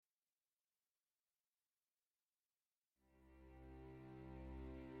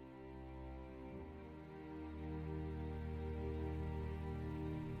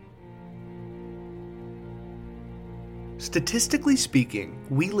Statistically speaking,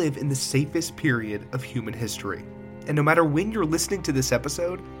 we live in the safest period of human history. And no matter when you're listening to this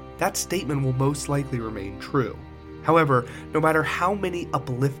episode, that statement will most likely remain true. However, no matter how many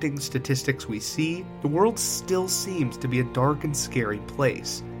uplifting statistics we see, the world still seems to be a dark and scary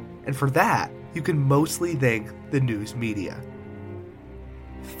place. And for that, you can mostly thank the news media.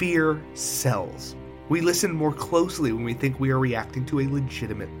 Fear sells. We listen more closely when we think we are reacting to a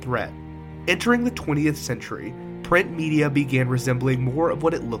legitimate threat. Entering the 20th century, print media began resembling more of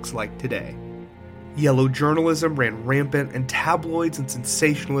what it looks like today. Yellow journalism ran rampant, and tabloids and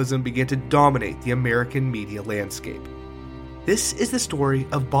sensationalism began to dominate the American media landscape. This is the story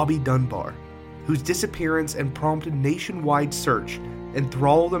of Bobby Dunbar, whose disappearance and prompted nationwide search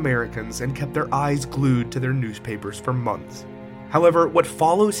enthralled Americans and kept their eyes glued to their newspapers for months. However, what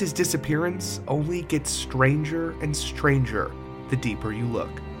follows his disappearance only gets stranger and stranger the deeper you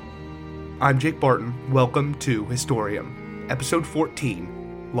look. I'm Jake Barton. Welcome to Historium, Episode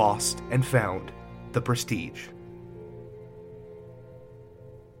 14, Lost and Found, The Prestige.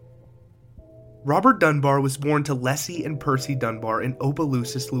 Robert Dunbar was born to Leslie and Percy Dunbar in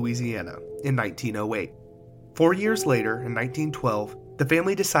Opelousas, Louisiana, in 1908. 4 years later, in 1912, the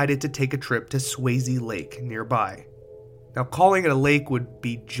family decided to take a trip to Swayze Lake nearby. Now, calling it a lake would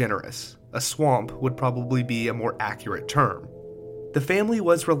be generous. A swamp would probably be a more accurate term. The family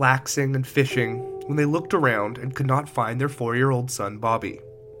was relaxing and fishing when they looked around and could not find their 4-year-old son, Bobby.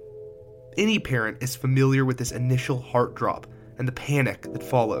 Any parent is familiar with this initial heart drop and the panic that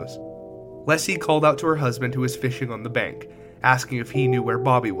follows. Leslie called out to her husband, who was fishing on the bank, asking if he knew where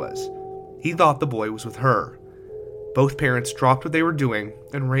Bobby was. He thought the boy was with her. Both parents dropped what they were doing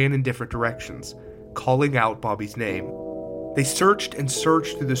and ran in different directions, calling out Bobby's name. They searched and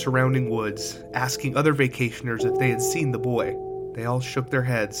searched through the surrounding woods, asking other vacationers if they had seen the boy. They all shook their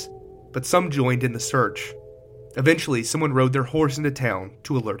heads, but some joined in the search. Eventually, someone rode their horse into town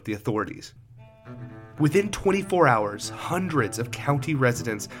to alert the authorities. Within 24 hours, hundreds of county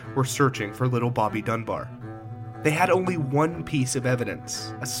residents were searching for little Bobby Dunbar. They had only one piece of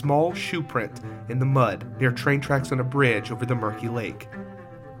evidence, a small shoe print in the mud near train tracks on a bridge over the murky lake.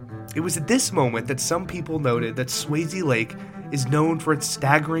 It was at this moment that some people noted that Swayze Lake is known for its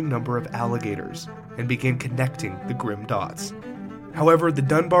staggering number of alligators and began connecting the grim dots. However, the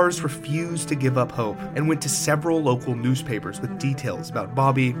Dunbars refused to give up hope and went to several local newspapers with details about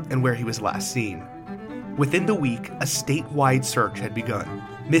Bobby and where he was last seen. Within the week, a statewide search had begun.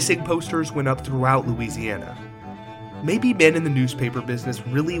 Missing posters went up throughout Louisiana. Maybe men in the newspaper business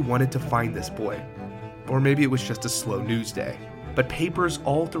really wanted to find this boy. Or maybe it was just a slow news day. But papers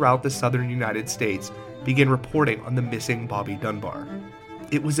all throughout the southern United States began reporting on the missing Bobby Dunbar.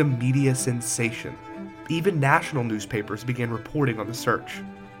 It was a media sensation. Even national newspapers began reporting on the search.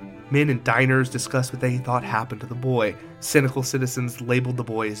 Men in diners discussed what they thought happened to the boy. Cynical citizens labeled the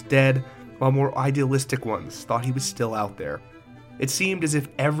boy as dead, while more idealistic ones thought he was still out there. It seemed as if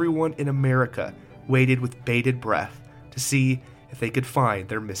everyone in America waited with bated breath to see if they could find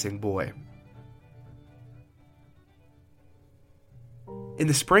their missing boy. In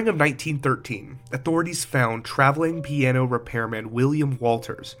the spring of 1913, authorities found traveling piano repairman William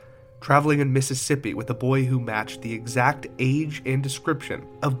Walters traveling in Mississippi with a boy who matched the exact age and description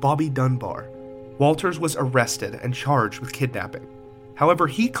of Bobby Dunbar. Walters was arrested and charged with kidnapping. However,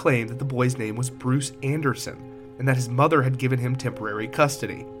 he claimed that the boy's name was Bruce Anderson and that his mother had given him temporary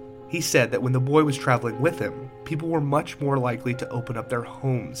custody. He said that when the boy was traveling with him, people were much more likely to open up their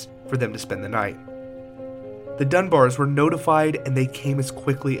homes for them to spend the night. The Dunbars were notified, and they came as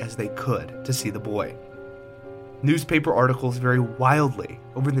quickly as they could to see the boy. Newspaper articles vary wildly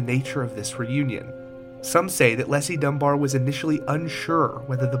over the nature of this reunion. Some say that Leslie Dunbar was initially unsure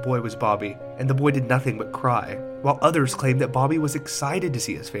whether the boy was Bobby, and the boy did nothing but cry, while others claim that Bobby was excited to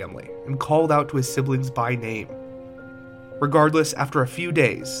see his family and called out to his siblings by name. Regardless, after a few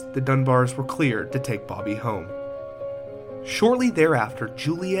days, the Dunbars were cleared to take Bobby home. Shortly thereafter,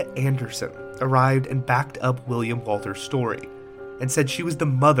 Julia Anderson arrived and backed up William Walters' story, and said she was the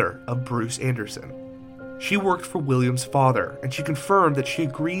mother of Bruce Anderson. She worked for William's father, and she confirmed that she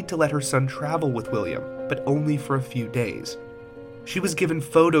agreed to let her son travel with William, but only for a few days. She was given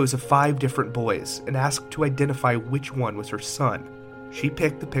photos of 5 different boys and asked to identify which one was her son. She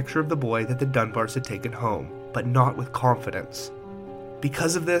picked the picture of the boy that the Dunbars had taken home, but not with confidence.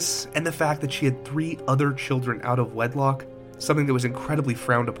 Because of this, and the fact that she had 3 other children out of wedlock, something that was incredibly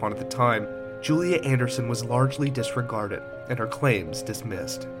frowned upon at the time, Julia Anderson was largely disregarded and her claims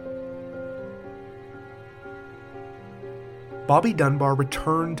dismissed. Bobby Dunbar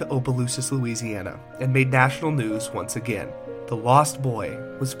returned to Opelousas, Louisiana, and made national news once again. The lost boy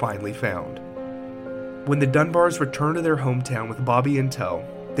was finally found. When the Dunbars returned to their hometown with Bobby in tow,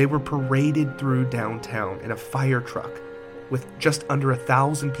 they were paraded through downtown in a fire truck with just under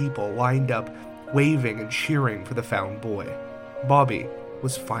 1,000 people lined up, waving and cheering for the found boy. Bobby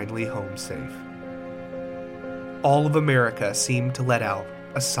was finally home safe. All of America seemed to let out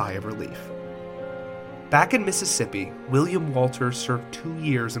a sigh of relief. Back in Mississippi, William Walters served 2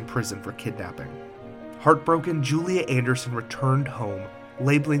 years in prison for kidnapping. Heartbroken, Julia Anderson returned home,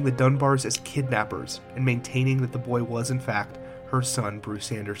 labeling the Dunbars as kidnappers and maintaining that the boy was, in fact, her son,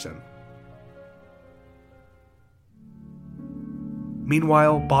 Bruce Anderson.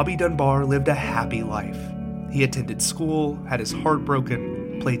 Meanwhile, Bobby Dunbar lived a happy life. He attended school, had his heart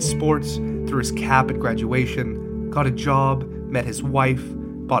broken, played sports, threw his cap at graduation, got a job, met his wife,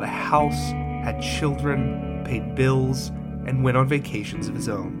 bought a house, had children, paid bills, and went on vacations of his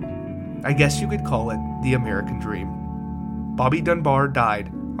own. I guess you could call it the American dream. Bobby Dunbar died,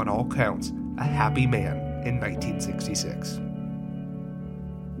 on all counts, a happy man in 1966.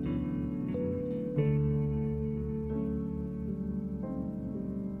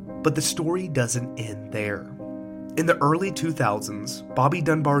 But the story doesn't end there. In the early 2000s, Bobby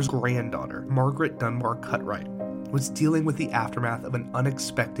Dunbar's granddaughter, Margaret Dunbar Cutright, was dealing with the aftermath of an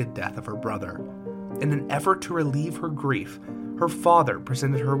unexpected death of her brother. In an effort to relieve her grief, her father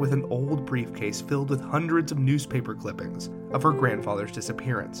presented her with an old briefcase filled with hundreds of newspaper clippings of her grandfather's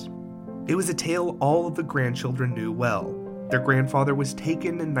disappearance. It was a tale all of the grandchildren knew well. Their grandfather was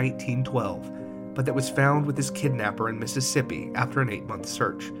taken in 1912, but that was found with his kidnapper in Mississippi after an 8-month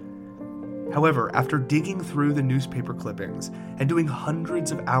search. However, after digging through the newspaper clippings and doing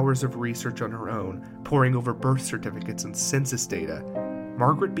hundreds of hours of research on her own, poring over birth certificates and census data,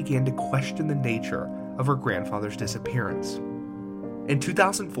 Margaret began to question the nature of her grandfather's disappearance. In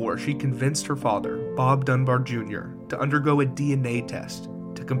 2004, she convinced her father, Bob Dunbar Jr., to undergo a DNA test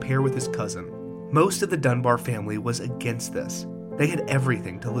to compare with his cousin. Most of the Dunbar family was against this. They had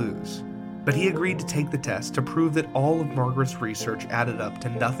everything to lose. But he agreed to take the test to prove that all of Margaret's research added up to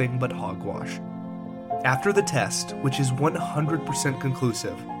nothing but hogwash. After the test, which is 100%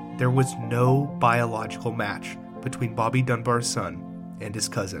 conclusive, there was no biological match between Bobby Dunbar's son and his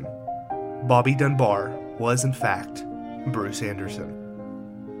cousin. Bobby Dunbar was, in fact, Bruce Anderson.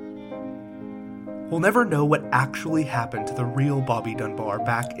 We'll never know what actually happened to the real Bobby Dunbar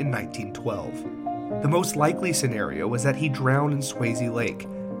back in 1912. The most likely scenario was that he drowned in Swayze Lake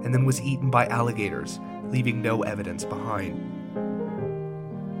and then was eaten by alligators, leaving no evidence behind.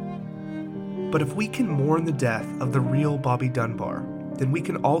 But if we can mourn the death of the real Bobby Dunbar, then we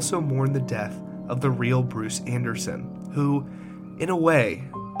can also mourn the death of the real Bruce Anderson, who, in a way,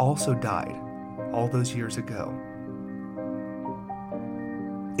 also died all those years ago.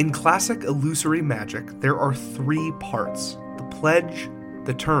 In classic illusory magic, there are 3 parts: the pledge,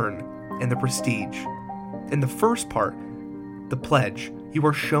 the turn, and the prestige. In the first part, the pledge, you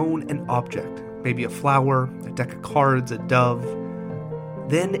are shown an object, maybe a flower, a deck of cards, a dove.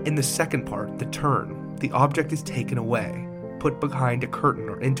 Then in the second part, the turn, the object is taken away, put behind a curtain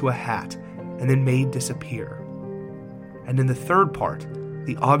or into a hat, and then made disappear. And in the third part,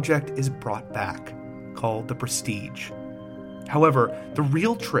 the object is brought back, called the prestige. However, the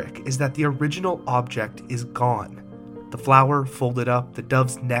real trick is that the original object is gone. The flower folded up, the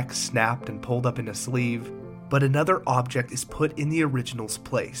dove's neck snapped and pulled up in a sleeve, but another object is put in the original's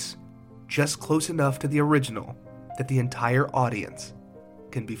place, just close enough to the original that the entire audience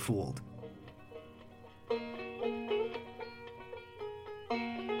can be fooled.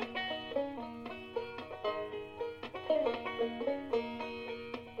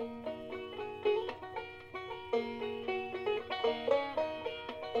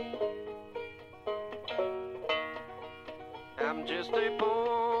 I'm just a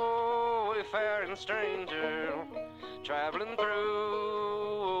poor wayfaring stranger traveling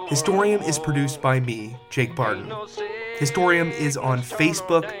through. Historium is produced by me, Jake Barton. Historium is on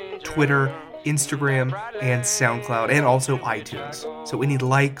Facebook, Twitter, Instagram, and SoundCloud, and also iTunes. So any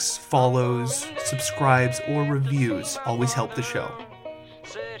likes, follows, subscribes, or reviews always help the show.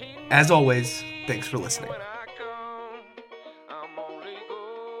 As always, thanks for listening.